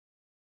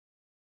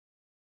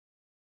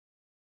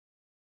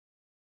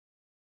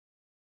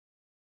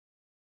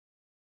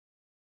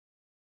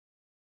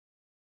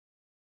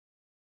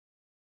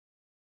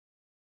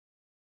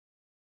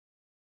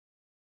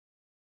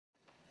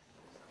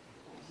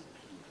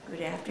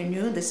Good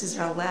afternoon. This is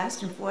our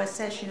last and fourth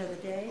session of the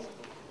day.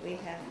 We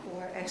have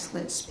four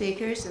excellent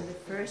speakers, and the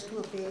first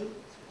will be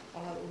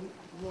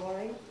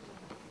Lori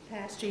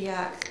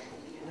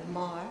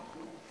Pasteryak-Lamar,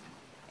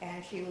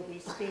 and she will be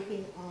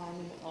speaking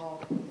on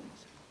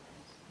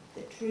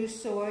the true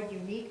sword,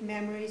 unique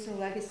memories and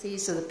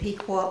legacies of the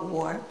Pequot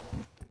War.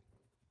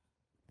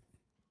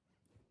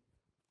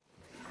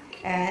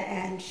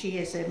 And she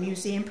is a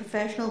museum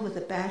professional with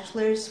a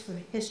bachelor's for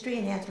history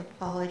and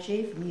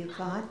anthropology from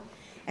UConn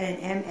and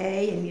an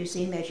MA in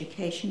museum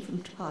education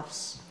from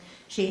Tufts.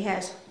 She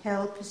has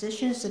held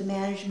positions of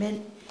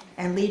management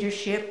and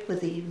leadership with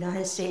the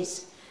United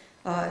States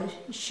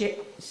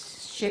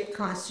Ship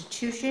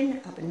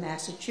Constitution up in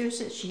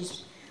Massachusetts.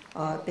 She's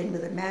been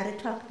with the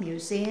Mashantucket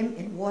Museum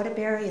in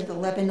Waterbury and the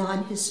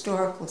Lebanon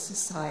Historical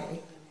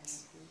Society.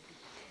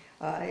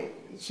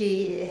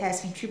 She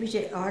has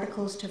contributed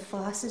articles to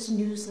Foss's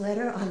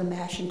newsletter on the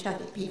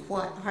Mashantucket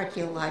Pequot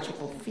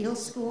Archaeological Field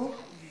School,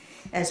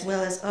 as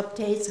well as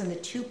updates on the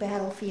two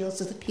battlefields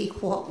of the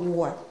Pequot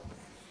War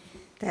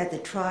that the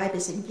tribe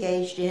is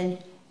engaged in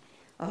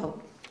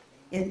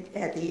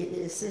at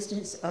the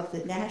assistance of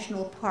the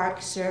National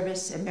Park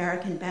Service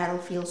American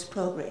Battlefields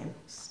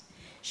programs.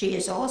 She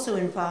is also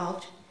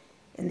involved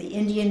in the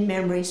Indian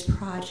Memories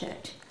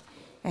Project.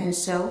 And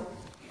so,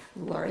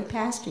 Lori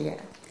Pasteryak.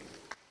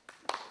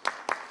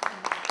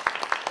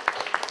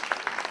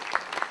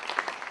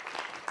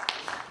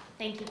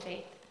 Thank you,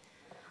 Faith.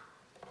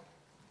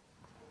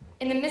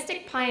 In the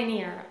Mystic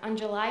Pioneer on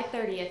July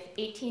 30th,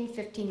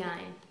 1859,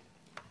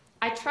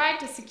 I tried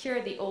to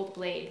secure the old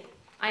blade.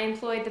 I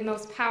employed the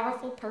most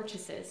powerful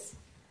purchases.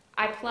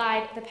 I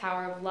plied the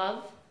power of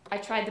love. I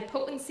tried the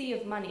potency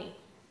of money,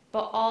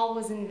 but all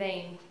was in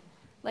vain.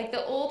 Like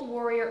the old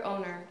warrior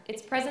owner,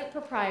 its present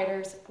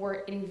proprietors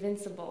were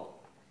invincible.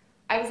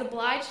 I was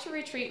obliged to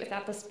retreat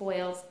without the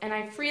spoils, and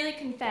I freely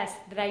confess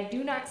that I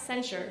do not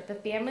censure the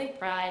family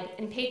pride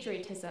and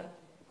patriotism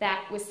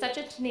that, with such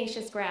a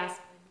tenacious grasp,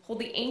 hold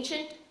the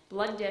ancient,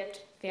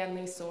 blood-dipped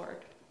family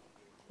sword.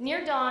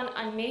 Near dawn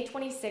on May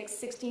 26,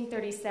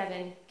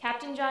 1637,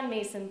 Captain John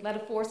Mason led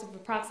a force of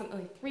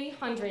approximately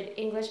 300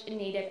 English and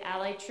native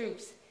Allied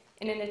troops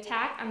in an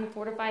attack on the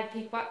fortified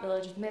Pequot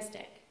village of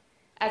Mystic.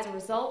 As a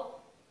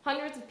result,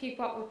 hundreds of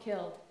Pequot were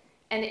killed,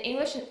 and the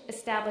English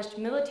established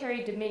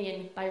military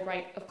dominion by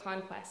right of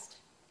conquest.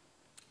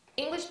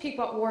 English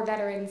Pequot War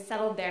veterans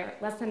settled there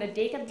less than a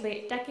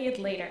decade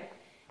later,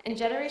 and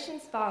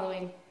generations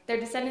following, their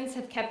descendants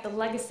have kept the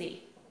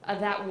legacy of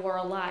that war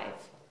alive.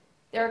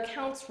 Their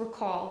accounts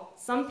recall,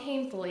 some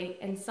painfully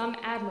and some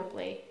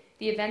admirably,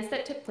 the events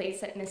that took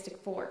place at Mystic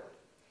Fort.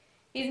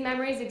 These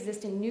memories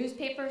exist in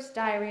newspapers,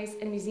 diaries,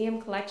 and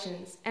museum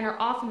collections, and are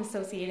often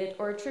associated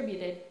or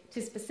attributed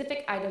to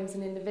specific items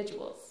and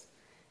individuals.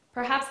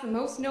 Perhaps the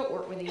most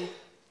noteworthy,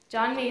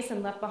 John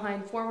Mason left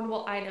behind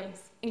formidable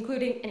items,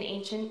 including an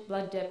ancient,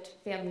 blood-dipped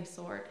family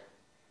sword.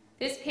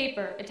 This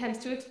paper attempts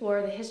to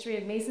explore the history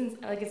of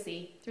Mason's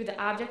legacy through the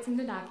objects and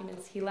the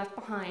documents he left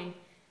behind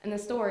and the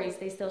stories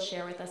they still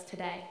share with us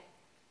today.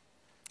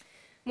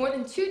 More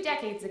than 2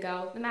 decades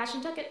ago, the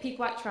Mashantucket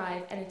Pequot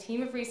tribe and a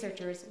team of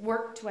researchers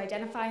worked to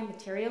identify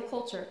material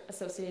culture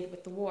associated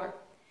with the war.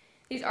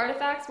 These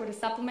artifacts were to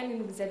supplement an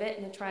exhibit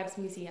in the tribe's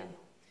museum.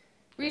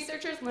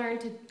 Researchers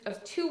learned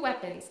of 2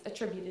 weapons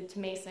attributed to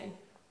Mason.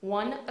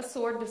 One, a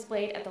sword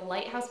displayed at the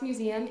Lighthouse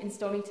Museum in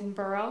Stonington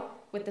Borough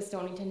with the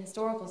Stonington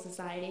Historical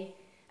Society,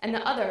 and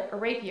the other, a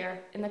rapier,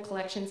 in the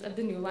collections of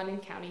the New London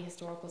County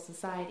Historical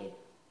Society.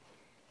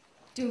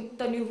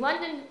 The New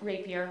London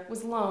rapier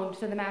was loaned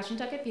to the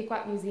Mashantucket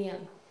Pequot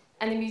Museum,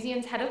 and the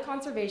museum's head of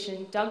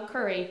conservation, Doug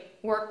Curry,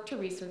 worked to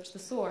research the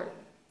sword.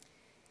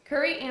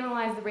 Curry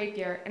analyzed the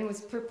rapier and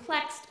was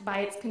perplexed by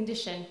its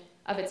condition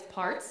of its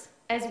parts,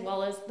 as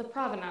well as the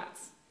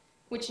provenance,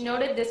 which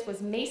noted this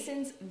was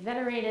Mason's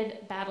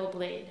venerated battle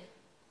blade.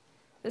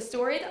 The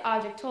story the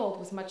object told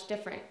was much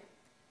different.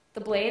 The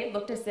blade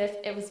looked as if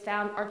it was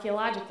found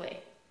archaeologically.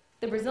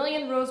 The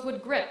Brazilian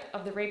rosewood grip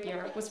of the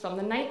rapier was from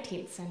the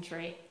 19th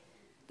century.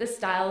 The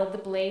style of the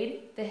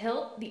blade, the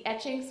hilt, the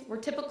etchings were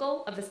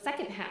typical of the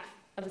second half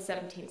of the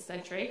 17th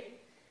century,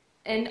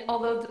 and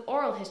although the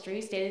oral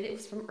history stated it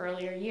was from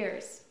earlier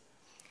years.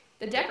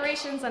 The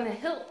decorations on the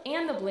hilt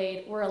and the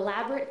blade were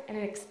elaborate and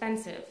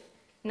expensive,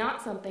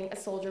 not something a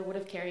soldier would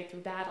have carried through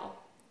battle.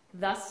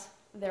 Thus,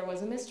 there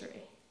was a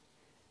mystery.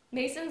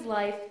 Mason's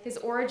life, his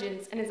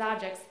origins, and his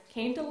objects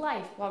came to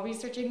life while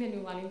researching the New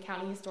London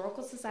County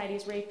Historical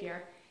Society's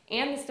rapier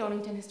and the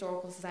Stonington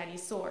Historical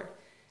Society's sword,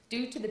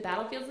 due to the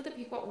Battlefields of the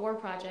Pequot War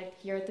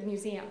project here at the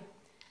museum.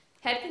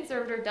 Head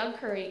conservator Doug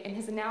Curry, in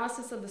his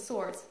analysis of the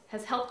swords,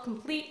 has helped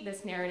complete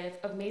this narrative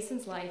of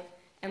Mason's life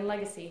and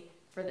legacy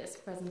for this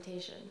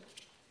presentation.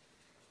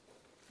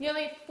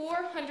 Nearly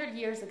 400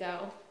 years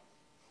ago,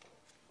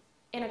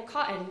 in a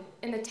cotton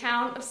in the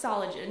town of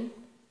Solingen,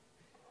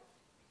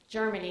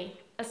 Germany,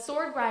 a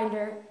sword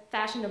grinder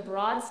fashioned a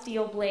broad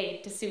steel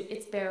blade to suit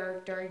its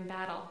bearer during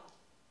battle.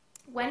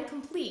 When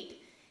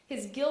complete,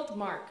 his gilt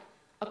mark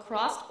a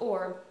crossed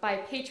orb by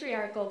a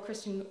patriarchal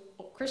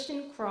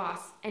Christian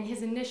cross, and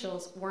his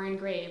initials were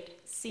engraved,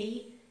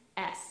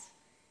 C.S.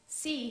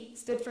 C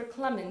stood for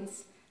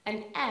Clemens,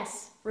 and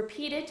S,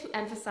 repeated to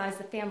emphasize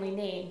the family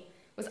name,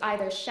 was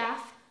either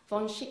Schaff,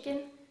 von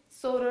Schicken,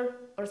 Soder,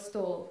 or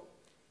Stoll.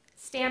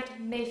 Stamped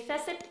Me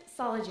Fecit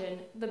Soligen,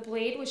 the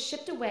blade was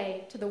shipped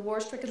away to the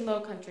war-stricken Low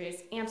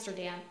Countries,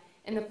 Amsterdam,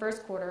 in the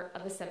first quarter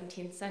of the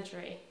 17th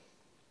century.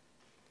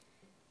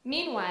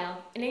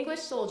 Meanwhile, an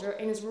English soldier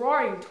in his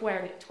roaring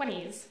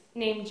 20s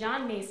named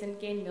John Mason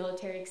gained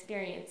military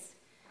experience.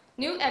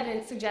 New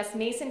evidence suggests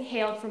Mason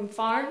hailed from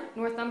Farne,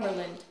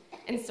 Northumberland,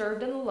 and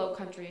served in the Low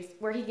Countries,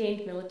 where he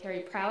gained military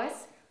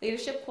prowess,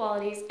 leadership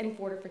qualities, and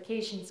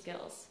fortification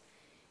skills.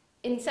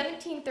 In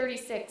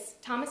 1736,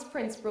 Thomas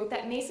Prince wrote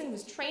that Mason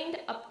was trained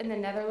up in the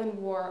Netherland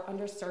War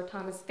under Sir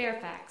Thomas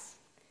Fairfax.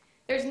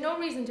 There's no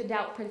reason to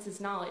doubt Prince's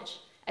knowledge,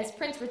 as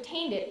Prince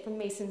retained it from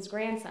Mason's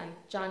grandson,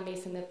 John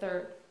Mason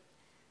III.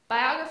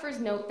 Biographers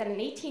note that an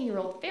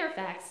 18-year-old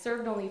Fairfax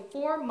served only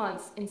 4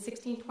 months in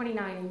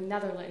 1629 in the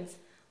Netherlands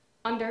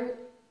under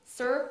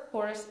Sir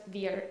Horace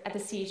Vere at the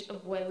siege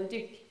of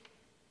Bois-le-Duc.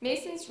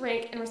 Mason's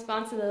rank and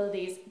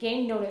responsibilities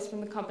gained notice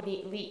from the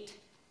company elite,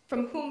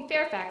 from whom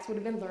Fairfax would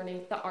have been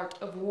learning the art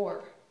of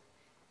war.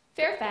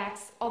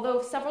 Fairfax,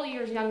 although several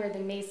years younger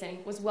than Mason,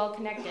 was well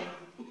connected.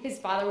 His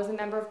father was a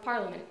member of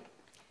Parliament.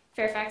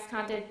 Fairfax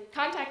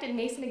contacted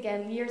Mason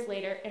again years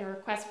later in a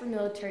request for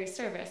military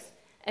service,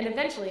 and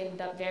eventually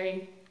ended up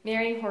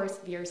marrying Horace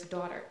Vere's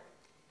daughter.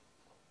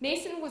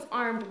 Mason was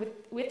armed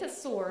with a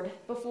sword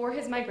before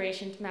his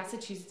migration to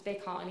Massachusetts Bay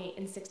Colony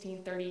in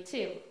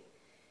 1632.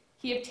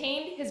 He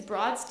obtained his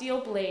broad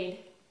steel blade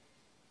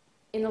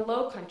in the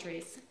Low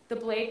Countries, the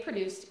blade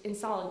produced in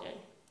Solingen.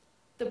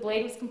 The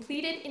blade was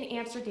completed in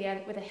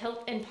Amsterdam with a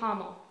hilt and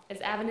pommel, as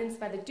evidenced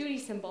by the duty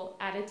symbol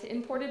added to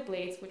imported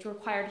blades which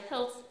required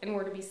hilts and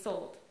were to be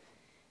sold.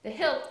 The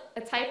hilt,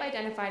 a type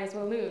identified as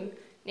Walloon,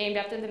 named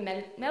after the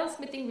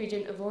metalsmithing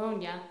region of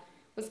Wallonia,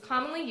 was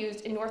commonly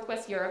used in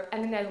Northwest Europe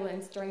and the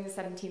Netherlands during the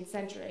 17th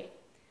century.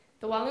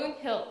 The Walloon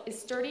hilt is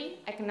sturdy,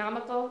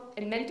 economical,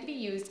 and meant to be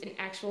used in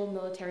actual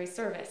military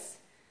service.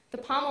 The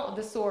pommel of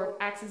the sword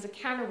acts as a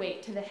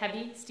counterweight to the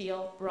heavy,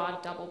 steel,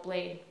 broad double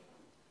blade.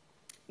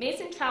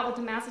 Mason traveled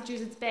to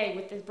Massachusetts Bay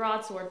with his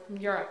broadsword from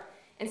Europe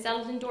and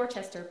settled in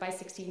Dorchester by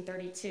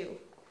 1632.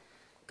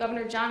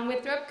 Governor John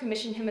Winthrop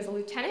commissioned him as a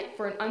lieutenant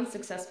for an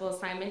unsuccessful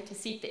assignment to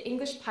seek the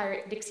English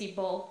pirate Dixie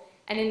Bull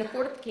and in the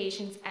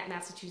fortifications at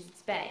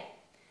Massachusetts Bay.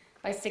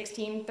 By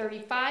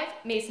 1635,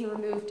 Mason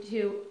removed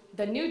to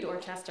the New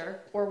Dorchester,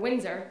 or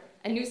Windsor,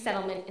 a new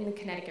settlement in the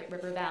Connecticut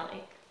River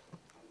Valley.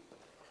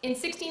 In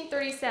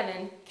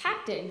 1637,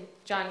 Captain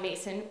John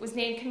Mason was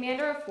named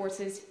commander of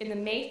forces in the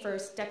May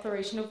 1st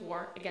declaration of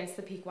war against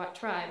the Pequot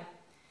tribe.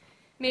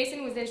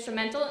 Mason was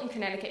instrumental in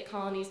Connecticut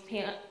colony's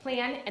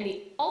plan and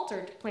the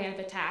altered plan of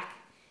attack.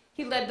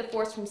 He led the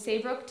force from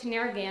Saybrook to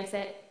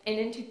Narragansett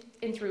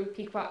and through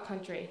Pequot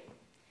country.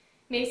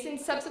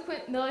 Mason's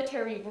subsequent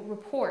military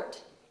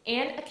report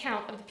and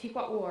account of the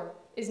Pequot War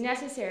is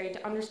necessary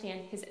to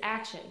understand his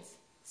actions,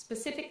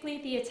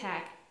 specifically the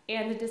attack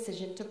and the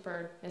decision to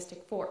burn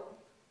Mystic Fort.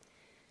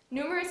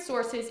 Numerous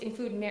sources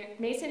include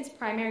Mason's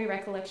primary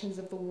recollections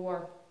of the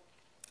war,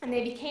 and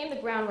they became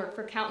the groundwork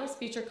for countless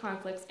future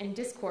conflicts and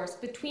discourse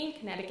between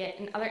Connecticut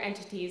and other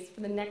entities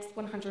for the next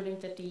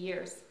 150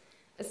 years,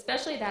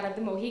 especially that of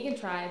the Mohegan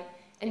tribe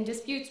and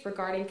disputes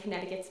regarding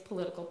Connecticut's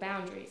political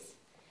boundaries.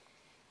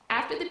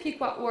 After the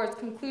Pequot War's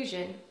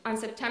conclusion on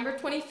September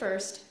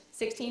 21st,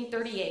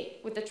 1638,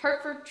 with the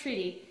Hartford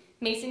Treaty,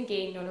 Mason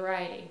gained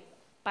notoriety.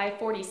 By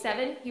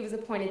 47, he was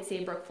appointed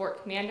Saybrook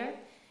Fort commander,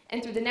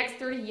 and through the next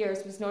 30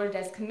 years was noted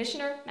as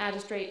commissioner,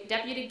 magistrate,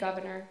 deputy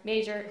governor,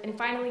 major, and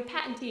finally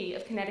patentee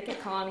of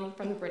Connecticut colony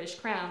from the British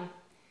Crown.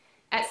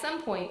 At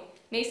some point,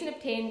 Mason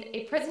obtained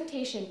a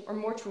presentation or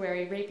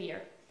mortuary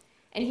rapier,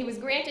 and he was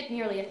granted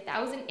nearly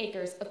 1,000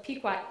 acres of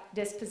Pequot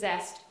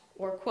dispossessed,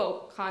 or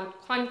quote,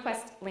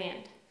 conquest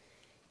land.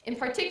 In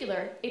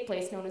particular, a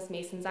place known as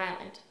Mason's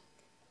Island.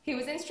 He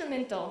was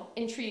instrumental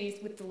in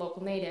treaties with the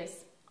local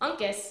natives.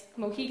 Uncas,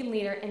 Mohegan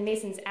leader and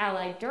Mason's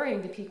ally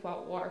during the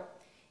Pequot War,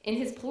 in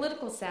his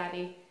political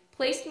savvy,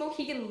 placed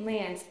Mohegan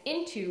lands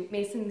into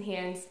Mason's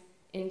hands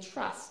in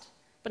trust.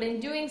 But in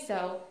doing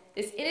so,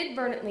 this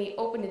inadvertently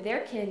opened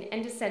their kin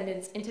and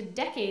descendants into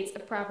decades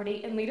of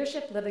property and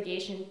leadership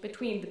litigation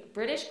between the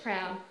British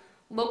Crown,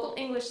 local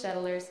English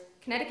settlers,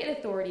 Connecticut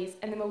authorities,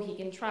 and the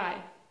Mohegan tribe.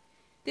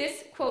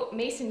 This, quote,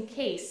 Mason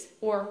case,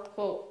 or,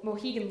 quote,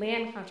 Mohegan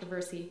land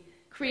controversy,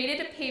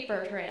 created a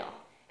paper trail,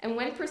 and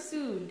when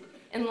pursued,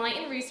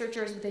 enlightened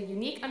researchers with a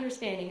unique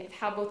understanding of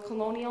how both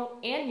colonial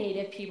and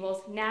native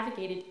peoples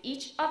navigated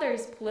each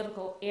other's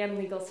political and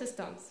legal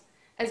systems,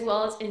 as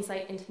well as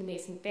insight into the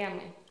Mason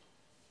family.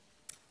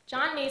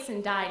 John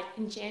Mason died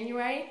in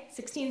January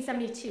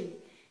 1672,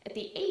 at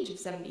the age of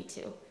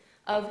 72,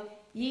 of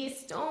ye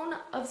stone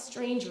of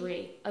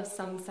strangery of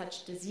some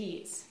such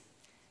disease.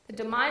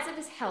 The demise of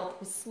his health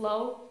was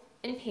slow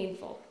and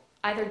painful,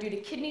 either due to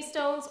kidney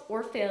stones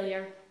or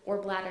failure or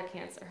bladder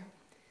cancer.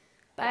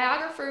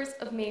 Biographers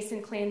of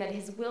Mason claim that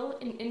his will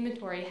and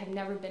inventory have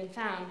never been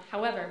found.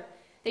 However,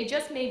 they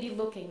just may be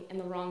looking in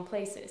the wrong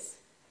places.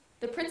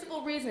 The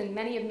principal reason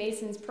many of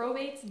Mason's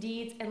probates,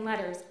 deeds, and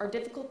letters are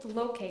difficult to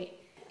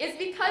locate is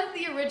because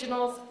the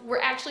originals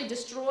were actually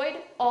destroyed,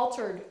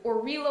 altered,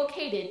 or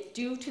relocated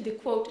due to the,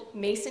 quote,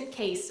 Mason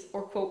case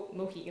or, quote,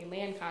 Mohegan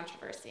land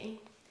controversy.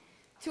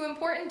 Two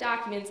important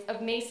documents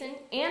of Mason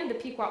and the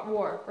Pequot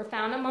War were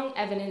found among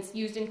evidence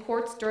used in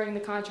courts during the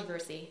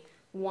controversy,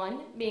 one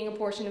being a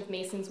portion of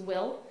Mason's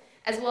will,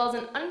 as well as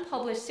an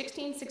unpublished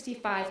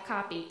 1665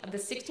 copy of the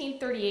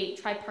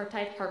 1638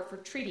 tripartite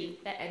Hartford Treaty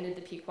that ended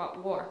the Pequot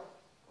War.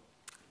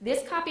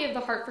 This copy of the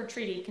Hartford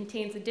Treaty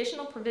contains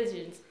additional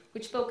provisions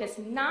which focus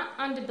not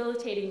on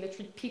debilitating the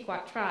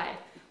Pequot tribe,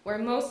 where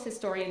most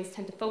historians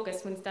tend to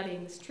focus when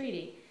studying this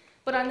treaty,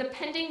 but on the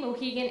pending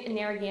Mohegan and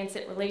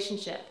Narragansett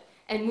relationship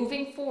and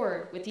moving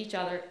forward with each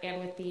other and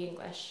with the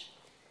English.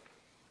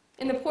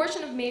 In the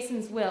portion of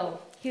Mason's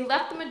will, he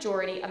left the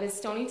majority of his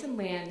Stonington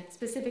land,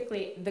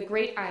 specifically the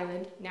Great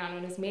Island, now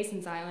known as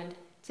Mason's Island,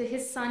 to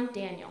his son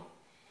Daniel.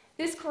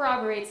 This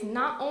corroborates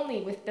not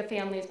only with the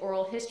family's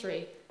oral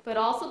history, but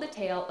also the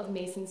tale of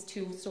Mason's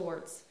two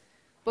swords.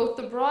 Both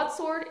the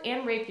broadsword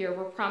and rapier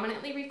were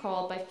prominently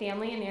recalled by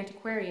family and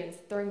antiquarians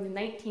during the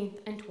 19th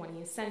and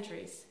 20th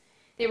centuries.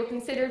 They were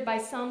considered by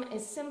some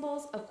as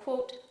symbols of,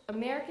 quote,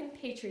 American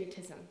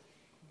patriotism,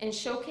 and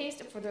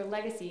showcased for their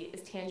legacy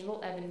as tangible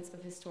evidence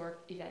of historic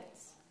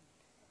events.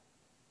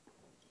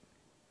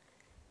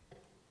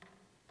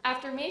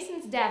 After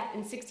Mason's death in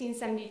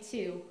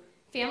 1672,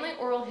 family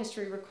oral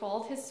history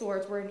recalled his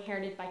swords were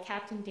inherited by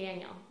Captain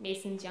Daniel,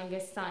 Mason's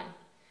youngest son.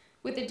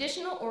 With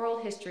additional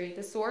oral history,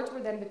 the swords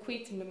were then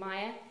bequeathed to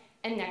Mamiah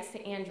and next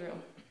to Andrew.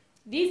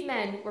 These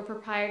men were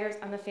proprietors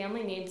on the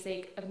family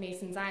namesake of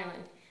Mason's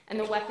Island, and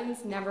the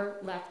weapons never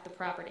left the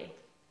property.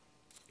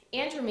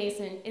 Andrew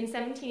Mason, in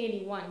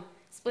 1781,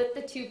 split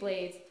the two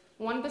blades,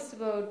 one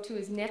bestowed to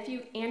his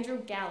nephew Andrew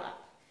Gallup.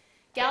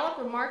 Gallup,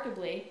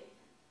 remarkably,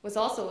 was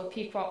also a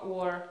Pequot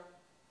War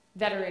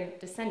veteran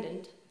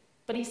descendant,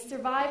 but he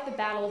survived the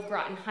Battle of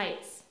Groton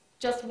Heights,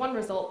 just one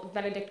result of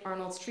Benedict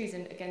Arnold's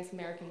treason against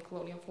American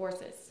colonial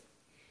forces.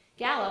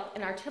 Gallup,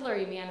 an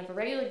artilleryman of a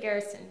regular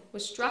garrison,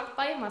 was struck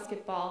by a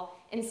musket ball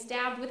and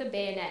stabbed with a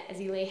bayonet as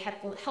he lay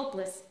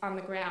helpless on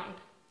the ground.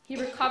 He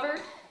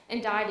recovered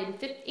and died in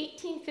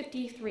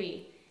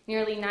 1853,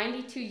 nearly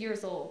 92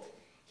 years old.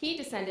 He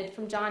descended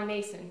from John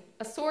Mason,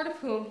 a sword of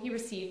whom he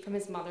received from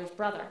his mother's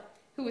brother,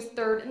 who was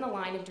third in the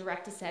line of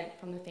direct descent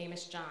from the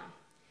famous John.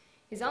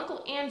 His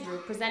uncle Andrew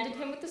presented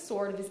him with the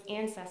sword of his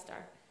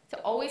ancestor, to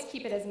always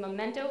keep it as a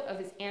memento of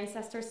his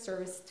ancestor's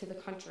service to the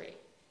country,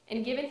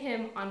 and given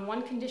him on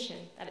one condition,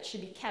 that it should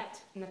be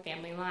kept in the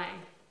family line.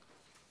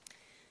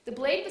 The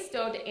blade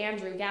bestowed to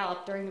Andrew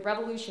Gallup during the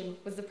Revolution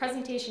was the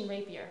presentation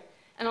rapier,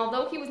 and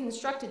although he was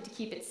instructed to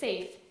keep it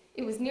safe,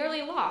 it was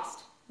nearly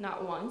lost,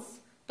 not once,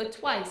 but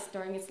twice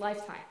during its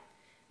lifetime.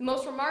 The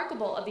most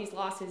remarkable of these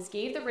losses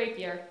gave the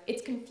rapier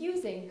its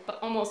confusing but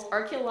almost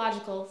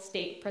archaeological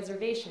state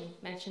preservation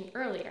mentioned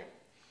earlier.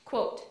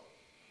 Quote,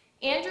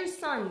 Andrew's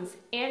sons,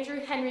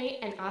 Andrew Henry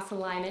and Asa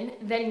Lyman,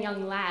 then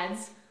young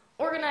lads,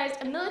 organized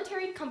a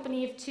military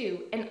company of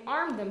two and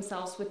armed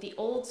themselves with the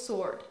old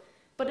sword.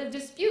 But a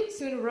dispute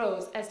soon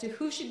arose as to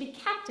who should be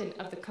captain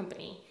of the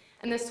company,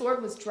 and the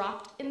sword was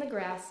dropped in the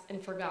grass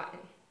and forgotten.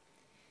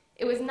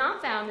 It was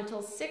not found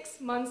until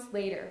 6 months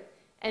later,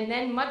 and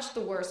then much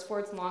the worse for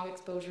its long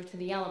exposure to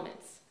the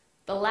elements.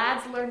 The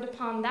lads learned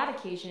upon that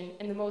occasion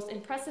in the most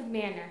impressive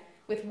manner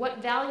with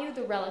what value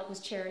the relic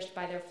was cherished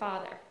by their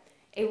father,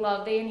 a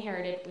love they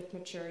inherited with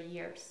mature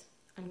years,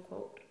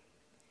 unquote.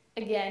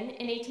 Again,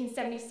 in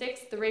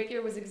 1876, the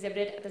rapier was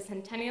exhibited at the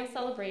Centennial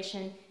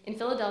Celebration in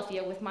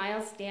Philadelphia with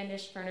Miles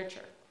Standish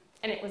furniture,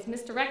 and it was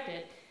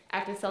misdirected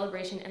after the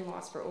celebration and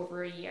lost for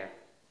over a year.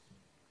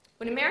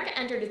 When America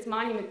entered its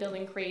monument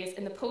building craze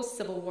in the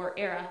post-Civil War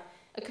era,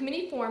 a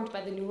committee formed by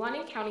the New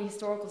London County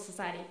Historical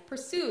Society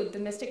pursued the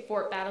Mystic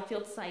Fort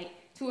battlefield site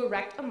to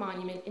erect a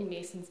monument in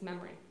Mason's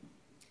memory.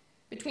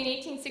 Between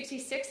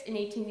 1866 and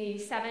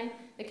 1887,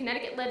 the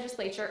Connecticut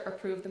legislature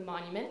approved the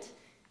monument,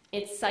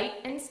 its site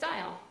and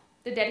style.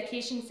 The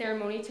dedication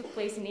ceremony took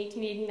place in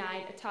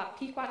 1889 atop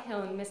Pequot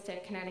Hill in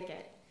Mystic,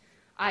 Connecticut.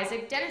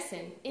 Isaac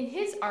Dennison, in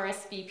his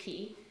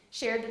RSVP,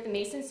 shared that the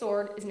Mason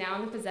sword is now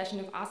in the possession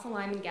of Asa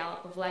Lyman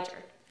Gallup of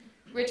Ledyard.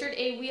 Richard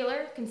A.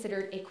 Wheeler,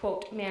 considered a,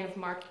 quote, man of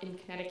mark in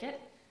Connecticut,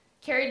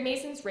 carried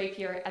Mason's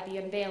rapier at the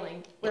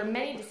unveiling, where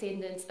many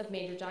descendants of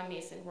Major John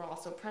Mason were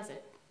also present.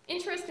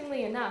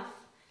 Interestingly enough,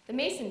 the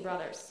Mason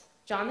brothers,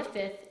 John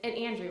V and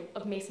Andrew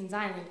of Mason's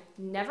Island,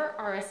 never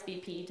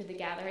RSVP'd to the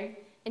gathering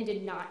and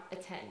did not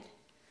attend.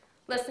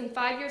 Less than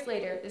 5 years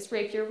later, this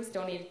rapier was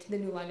donated to the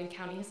New London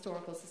County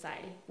Historical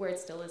Society, where it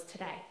still is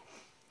today.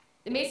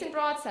 The Mason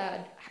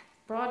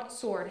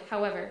broadsword,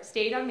 however,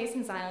 stayed on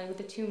Mason's Island with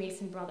the two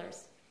Mason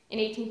brothers. In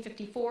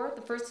 1854,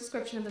 the first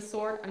description of the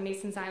sword on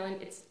Mason's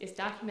Island is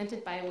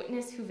documented by a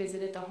witness who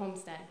visited the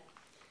homestead.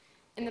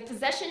 In the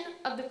possession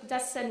of the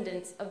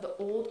descendants of the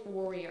old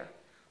warrior,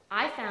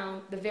 I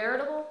found the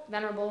veritable,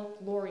 venerable,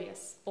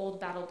 glorious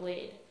old battle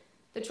blade.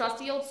 The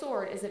trusty old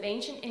sword is of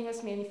ancient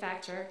English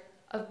manufacture,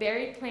 of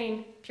very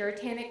plain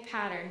puritanic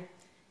pattern,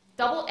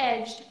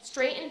 double-edged,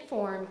 straight in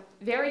form,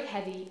 very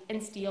heavy,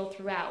 and steel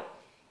throughout,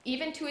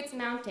 even to its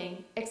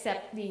mounting,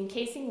 except the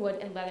encasing wood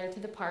and leather to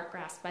the part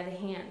grasped by the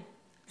hand.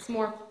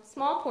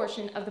 Small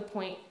portion of the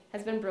point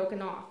has been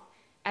broken off.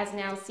 As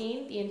now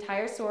seen, the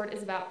entire sword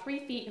is about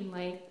 3 feet in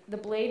length, the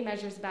blade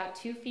measures about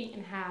 2 feet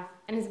and a half,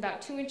 and is about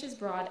 2 inches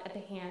broad at the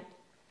hand.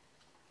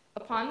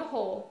 Upon the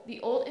whole, the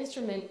old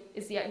instrument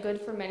is yet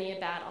good for many a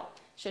battle,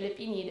 should it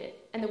be needed,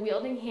 and the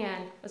wielding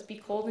hand must be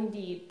cold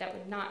indeed that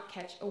would not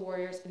catch a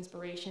warrior's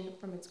inspiration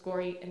from its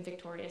gory and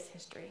victorious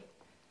history."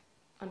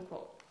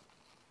 Unquote.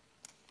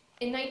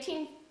 In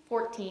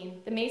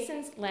 1914, the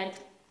Masons lent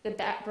the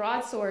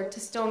broadsword to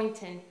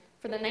Stonington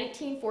for the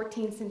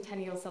 1914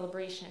 centennial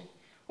celebration,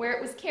 where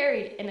it was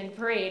carried in a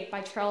parade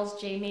by Charles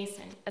J.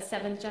 Mason, a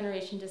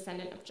 7th-generation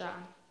descendant of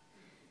John.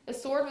 The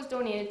sword was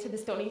donated to the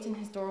Stonington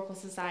Historical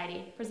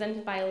Society,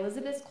 presented by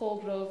Elizabeth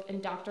Colgrove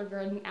and Dr.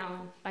 Gordon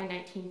Allen by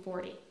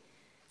 1940.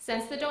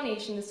 Since the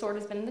donation, the sword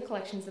has been in the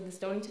collections of the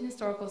Stonington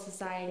Historical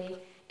Society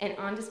and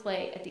on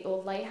display at the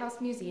Old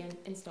Lighthouse Museum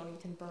in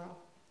Stonington Borough.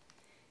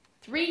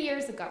 3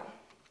 years ago,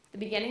 the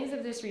beginnings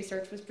of this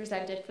research was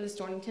presented for the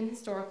Stonington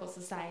Historical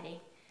Society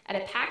at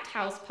a packed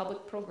house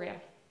public program,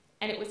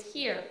 and it was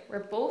here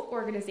where both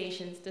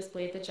organizations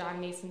displayed the John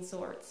Mason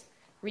swords,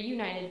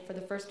 reunited for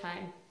the first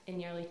time in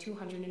nearly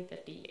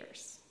 250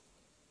 years.